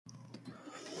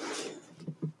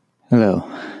Hello.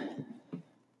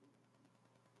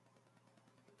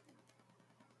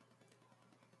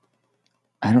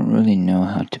 I don't really know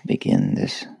how to begin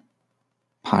this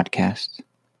podcast.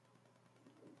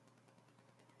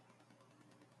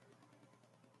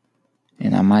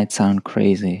 And I might sound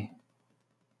crazy,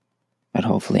 but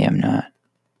hopefully I'm not.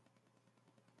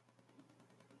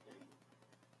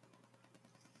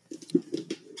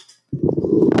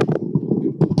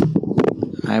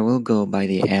 I will go by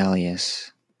the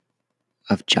alias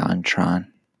of John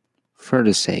Tron for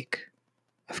the sake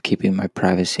of keeping my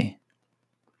privacy.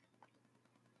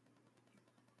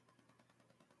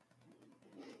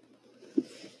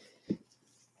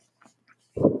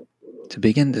 To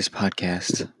begin this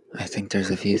podcast, I think there's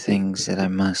a few things that I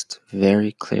must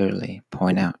very clearly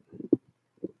point out.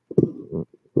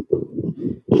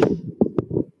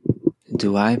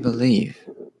 Do I believe,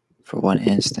 for one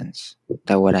instance,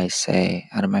 that what I say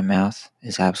out of my mouth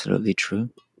is absolutely true?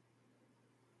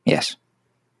 Yes.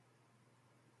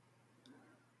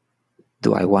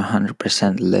 Do I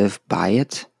 100% live by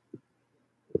it?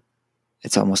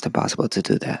 It's almost impossible to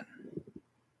do that.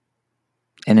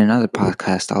 In another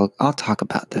podcast, I'll talk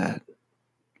about that.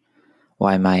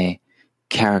 Why my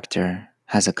character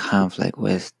has a conflict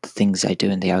with the things I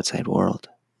do in the outside world.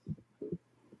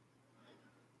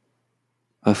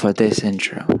 But for this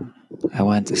intro, I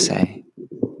want to say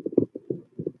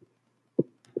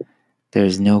there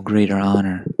is no greater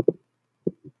honor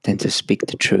than to speak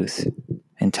the truth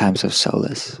in times of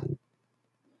solace.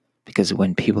 Because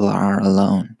when people are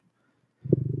alone,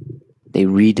 they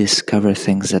rediscover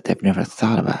things that they've never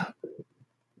thought about.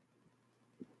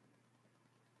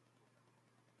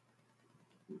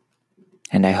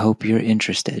 And I hope you're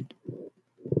interested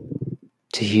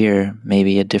to hear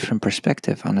maybe a different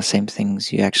perspective on the same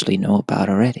things you actually know about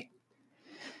already.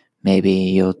 Maybe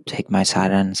you'll take my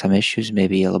side on some issues,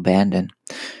 maybe you'll abandon.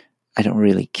 I don't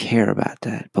really care about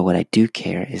that, but what I do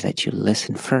care is that you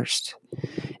listen first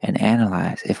and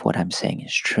analyze if what I'm saying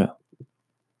is true.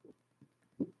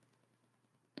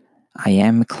 I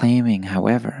am claiming,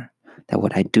 however, that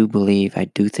what I do believe, I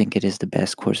do think it is the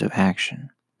best course of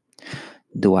action.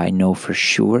 Do I know for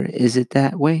sure is it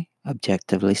that way,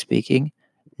 objectively speaking?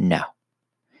 No.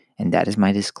 And that is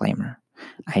my disclaimer.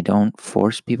 I don't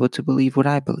force people to believe what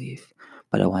I believe,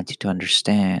 but I want you to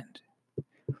understand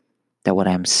that what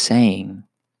I'm saying,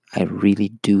 I really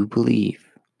do believe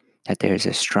that there's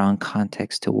a strong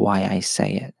context to why I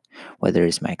say it, whether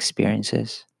it's my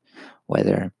experiences,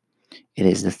 whether it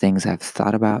is the things I've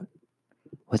thought about,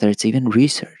 whether it's even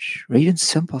research, or even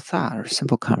simple thought, or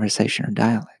simple conversation or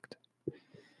dialect.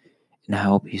 And I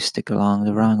hope you stick along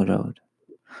the wrong road.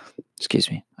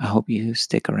 I hope you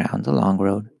stick around the long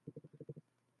road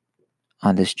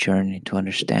on this journey to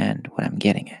understand what I'm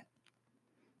getting at.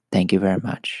 Thank you very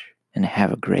much, and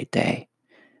have a great day.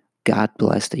 God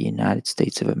bless the United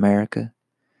States of America.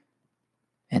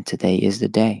 And today is the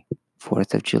day,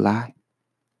 4th of July.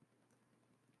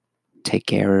 Take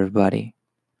care, everybody.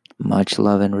 Much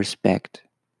love and respect.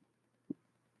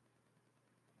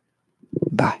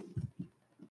 Bye.